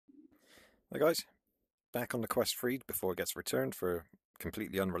Hi guys, back on the Quest 3 before it gets returned for a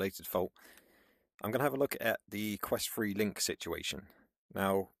completely unrelated fault. I'm going to have a look at the Quest 3 link situation.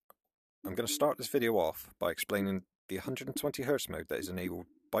 Now, I'm going to start this video off by explaining the 120Hz mode that is enabled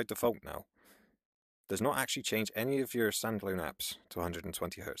by default now does not actually change any of your standalone apps to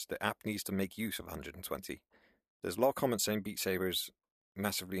 120Hz. The app needs to make use of 120. There's a lot of comments saying Beat Saber's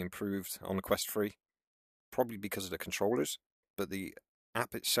massively improved on the Quest 3, probably because of the controllers, but the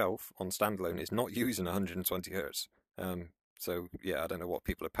app itself on standalone is not using 120Hz. So yeah, I don't know what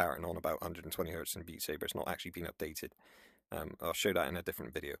people are parroting on about 120Hz in Beat Saber. It's not actually been updated. I'll show that in a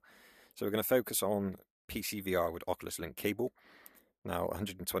different video. So we're going to focus on PCVR with Oculus Link cable. Now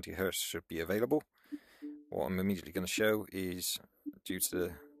 120Hz should be available. What I'm immediately going to show is, due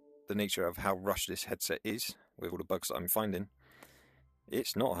to the nature of how rushed this headset is, with all the bugs that I'm finding,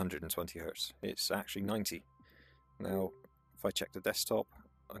 it's not 120Hz, it's actually 90. Now, if I check the desktop,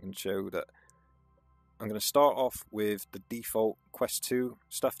 I can show that I'm going to start off with the default Quest 2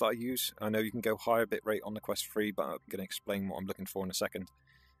 stuff that I use. I know you can go higher bitrate on the Quest 3, but I'm going to explain what I'm looking for in a second.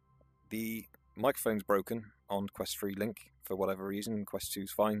 The microphone's broken on Quest 3 Link for whatever reason. Quest 2's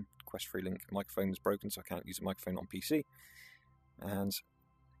fine. Quest 3 Link microphone is broken, so I can't use a microphone on PC. And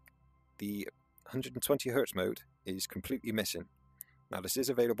the 120Hz mode is completely missing. Now, this is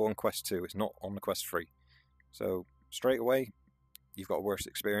available on Quest 2, it's not on the Quest 3. So, straight away, you've got a worse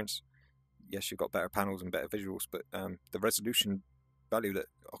experience. Yes, you've got better panels and better visuals, but the resolution value that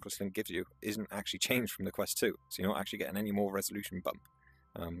Oculus Link gives you isn't actually changed from the Quest 2, so you're not actually getting any more resolution bump.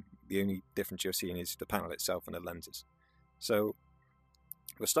 The only difference you're seeing is the panel itself and the lenses. So,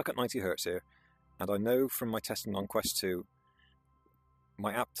 we're stuck at 90Hz here, and I know from my testing on Quest 2,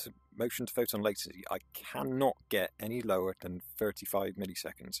 my app to motion to photon latency, I cannot get any lower than 35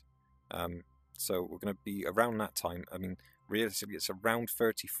 milliseconds. So we're going to be around that time. I mean, realistically, it's around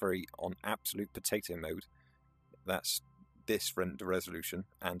 33 on absolute potato mode. That's different the resolution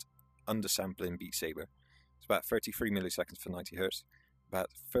and undersampling Beat Saber. It's about 33 milliseconds for 90Hz,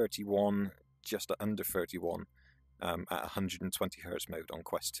 about 31, just under 31 at 120Hz mode on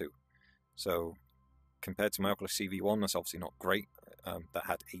Quest 2. So compared to my Oculus CV1, that's obviously not great. That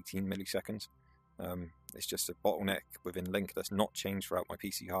had 18 milliseconds. It's just a bottleneck within Link that's not changed throughout my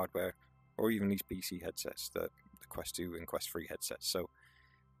PC hardware, or even these PC headsets, the Quest 2 and Quest 3 headsets. So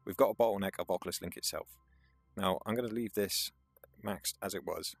we've got a bottleneck of Oculus Link itself. Now I'm going to leave this maxed as it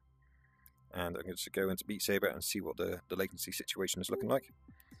was, and I'm going to go into Beat Saber and see what the latency situation is looking like.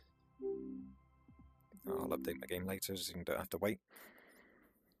 I'll update my game later so you don't have to wait.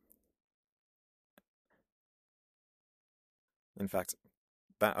 In fact,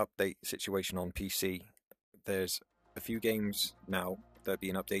 that update situation on PC, there's a few games now that are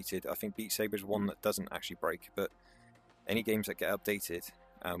being updated. I think Beat Saber is one that doesn't actually break, but any games that get updated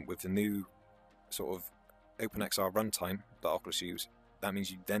with the new sort of OpenXR runtime that Oculus use, that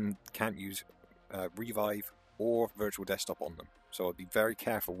means you then can't use Revive or Virtual Desktop on them. So I'd be very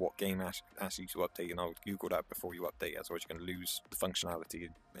careful what game asks you to update, and I'll Google that before you update, otherwise you're going to lose the functionality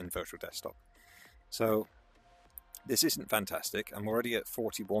in Virtual Desktop. So this isn't fantastic. I'm already at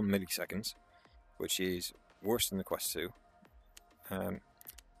 41 milliseconds, which is worse than the Quest 2.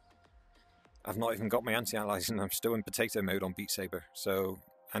 I've not even got my anti-aliasing. I'm still in potato mode on Beat Saber. So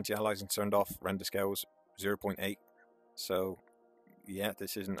anti-aliasing turned off, render scales 0.8. So yeah,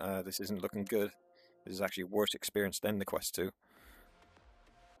 this isn't looking good. This is actually a worse experience than the Quest 2.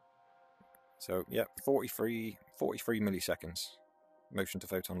 So yeah, 43 milliseconds motion to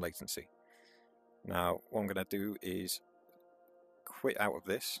photon latency. Now, what I'm going to do is quit out of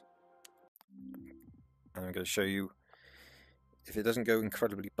this, and I'm going to show you, if it doesn't go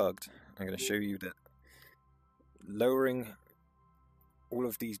incredibly bugged, I'm going to show you that lowering all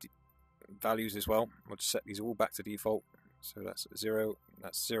of these values as well, we'll just set these all back to default. So that's 0,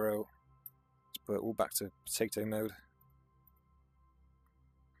 that's 0. Let's put it all back to potato mode.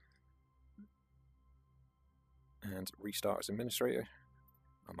 And restart as administrator.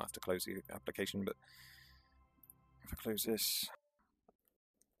 I might have to close the application, but if I close this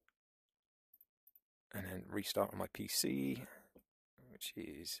and then restart on my PC, which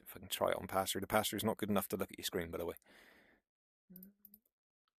is, if I can try it on pass-through. The pass-through is not good enough to look at your screen, by the way.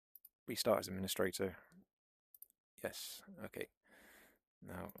 Restart as administrator. Yes, okay.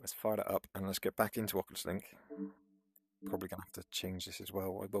 Now let's fire that up and let's get back into Oculus Link. Probably gonna have to change this as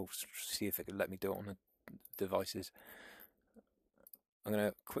well. I will see if it can let me do it on the devices. I'm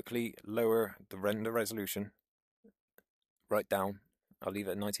going to quickly lower the render resolution right down. I'll leave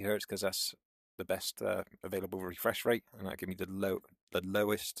it at 90Hz because that's the best available refresh rate, and that'll give me the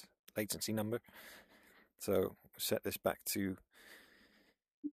lowest latency number. So set this back to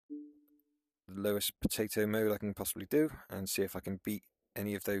the lowest potato mode I can possibly do and see if I can beat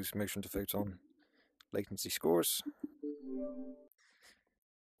any of those motion to photon latency scores.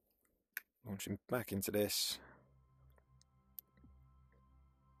 Launching back into this.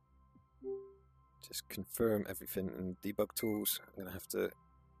 Just confirm everything in debug tools. I'm going to have to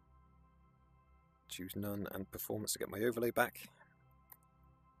choose none and performance to get my overlay back.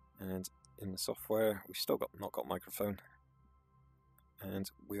 And in the software, we've still not got microphone. And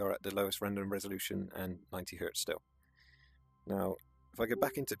we are at the lowest random resolution and 90 Hz still. Now, if I go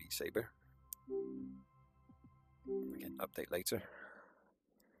back into Beat Saber, again, update later.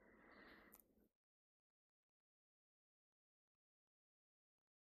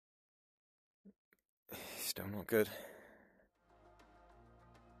 Still not good.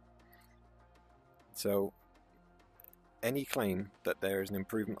 So, any claim that there is an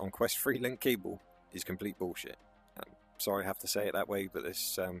improvement on Quest 3 link cable is complete bullshit. Sorry I have to say it that way, but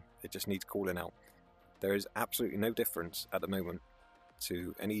this it just needs calling out. There is absolutely no difference at the moment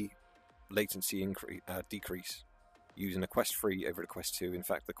to any latency decrease using a Quest 3 over the Quest 2. In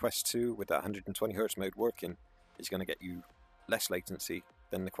fact, the Quest 2 with that 120 Hz mode working is going to get you less latency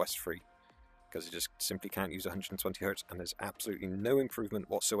than the Quest 3, because it just simply can't use 120 Hz, and there's absolutely no improvement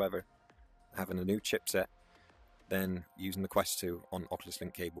whatsoever having a new chipset than using the Quest 2 on Oculus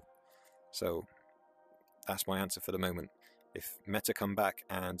Link cable. So that's my answer for the moment. If Meta come back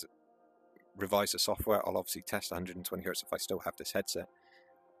and revise the software, I'll obviously test 120 Hz if I still have this headset.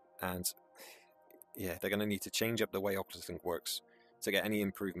 And yeah, they're going to need to change up the way Oculus Link works to get any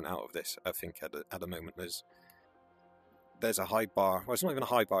improvement out of this. I think at the moment there's a high bar. Well, it's not even a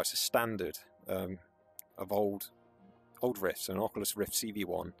high bar. It's a standard of old Rifts. An Oculus Rift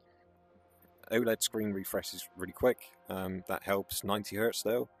CV1 OLED screen refreshes really quick. That helps 90 Hz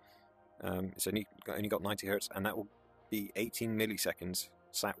though. It's only got 90 Hz, and that will be 18 milliseconds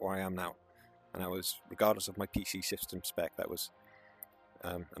sat where I am now. And that was regardless of my PC system spec. That was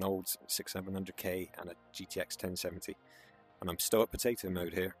an old 6700K and a GTX 1070, and I'm still at potato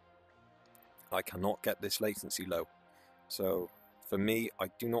mode here. I cannot get this latency low. So for me, I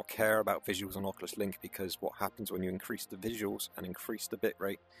do not care about visuals on Oculus Link, because what happens when you increase the visuals and increase the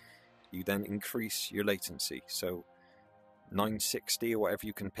bitrate, you then increase your latency. So 960 or whatever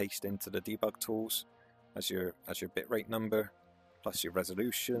you can paste into the debug tools as your bitrate number, plus your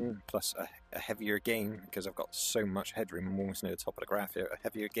resolution, plus a heavier game, because I've got so much headroom, I'm almost near the top of the graph here, a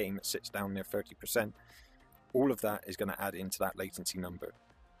heavier game that sits down near 30%, all of that is going to add into that latency number.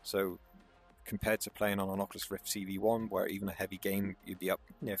 So compared to playing on an Oculus Rift CV1, where even a heavy game, you'd be up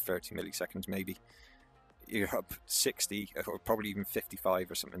near 30 milliseconds maybe, you're up 60 or probably even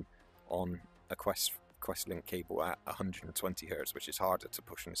 55 or something on a Quest Link cable at 120 Hz, which is harder to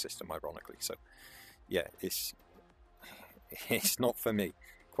push in the system, ironically. So yeah, it's not for me.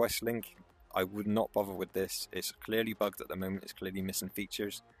 Quest Link, I would not bother with this. It's clearly bugged at the moment. It's clearly missing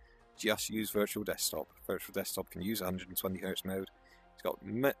features. Just use Virtual Desktop. Virtual Desktop can use 120 Hz mode. It's got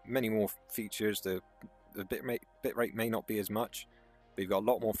many more features. The bitrate may not be as much, but you've got a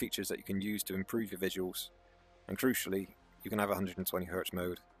lot more features that you can use to improve your visuals. And crucially, you can have 120 Hz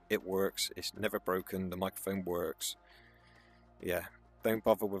mode. It works. It's never broken. The microphone works. Yeah, don't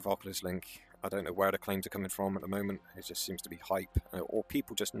bother with Oculus Link. I don't know where the claims are coming from at the moment. It just seems to be hype, or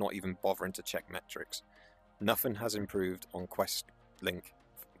people just not even bothering to check metrics. Nothing has improved on Quest Link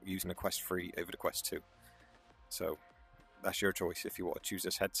using the Quest 3 over the Quest 2. So that's your choice. If you want to choose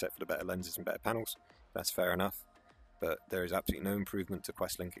this headset for the better lenses and better panels, that's fair enough. But there is absolutely no improvement to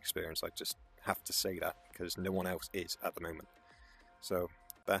Quest Link experience. I just have to say that, because no one else is at the moment. So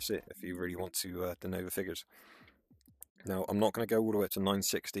that's it, if you really want to know the figures. Now, I'm not going to go all the way up to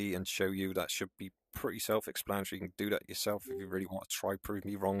 960 and show you. That should be pretty self-explanatory. You can do that yourself if you really want to try prove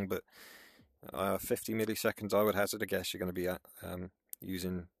me wrong, but 50 milliseconds I would hazard a guess you're going to be at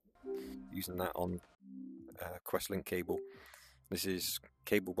using that on Quest Link cable. This is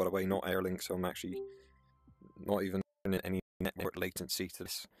cable, by the way, not Airlink, so I'm actually not even in any network latency to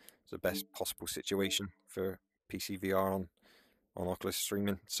this. It's the best possible situation for PCVR on Oculus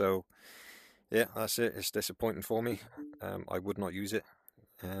streaming. So yeah, that's it. It's disappointing for me. I would not use it.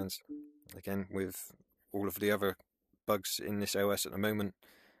 And again, with all of the other bugs in this OS at the moment,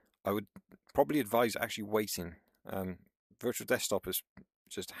 I would probably advise actually waiting. Virtual Desktop is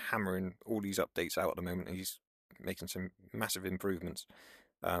just hammering all these updates out at the moment. He's making some massive improvements.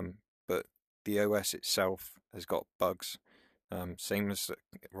 But the OS itself has got bugs. Same as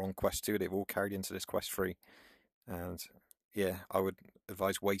we're on Quest 2, they've all carried into this Quest 3. And yeah, I would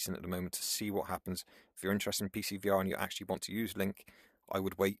advise waiting at the moment to see what happens. If you're interested in PCVR and you actually want to use Link, I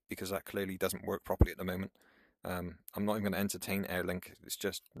would wait, because that clearly doesn't work properly at the moment. I'm not even going to entertain AirLink. It's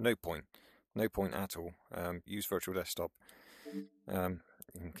just no point. No point at all. Use virtual desktop.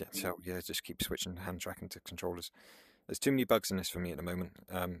 So yeah, just keep switching hand tracking to controllers. There's too many bugs in this for me at the moment.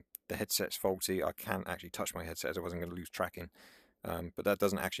 The headset's faulty. I can't actually touch my headset as I wasn't going to lose tracking. But that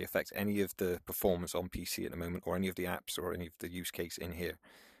doesn't actually affect any of the performance on PC at the moment, or any of the apps, or any of the use case in here.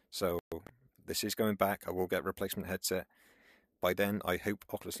 So this is going back. I will get a replacement headset. By then, I hope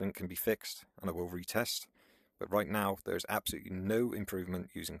Oculus Link can be fixed, and I will retest. But right now, there's absolutely no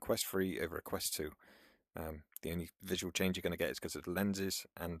improvement using Quest 3 over a Quest 2. The only visual change you're going to get is because of the lenses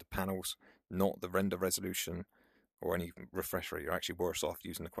and the panels, not the render resolution or any refresh rate. You're actually worse off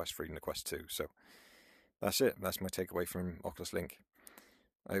using the Quest 3 than the Quest 2. So that's it. That's my takeaway from Oculus Link.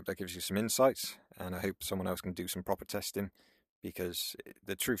 I hope that gives you some insights, and I hope someone else can do some proper testing, because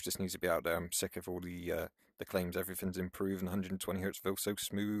the truth just needs to be out there. I'm sick of all the claims everything's improved and 120 hertz feels so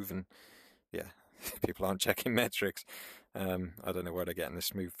smooth, and yeah, people aren't checking metrics. I don't know where they're getting the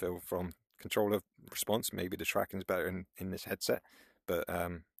smooth feel from. Controller response, maybe the tracking's better in this headset, but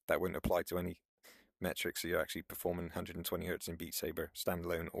that wouldn't apply to any metrics. So you're actually performing 120 hertz in Beat Saber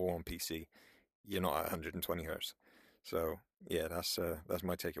standalone or on PC. You're not at 120 hertz. So yeah, that's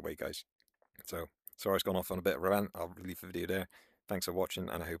my takeaway, guys. So sorry, it's gone off on a bit of a rant. I'll leave the video there. Thanks for watching,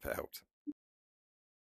 and I hope it helped.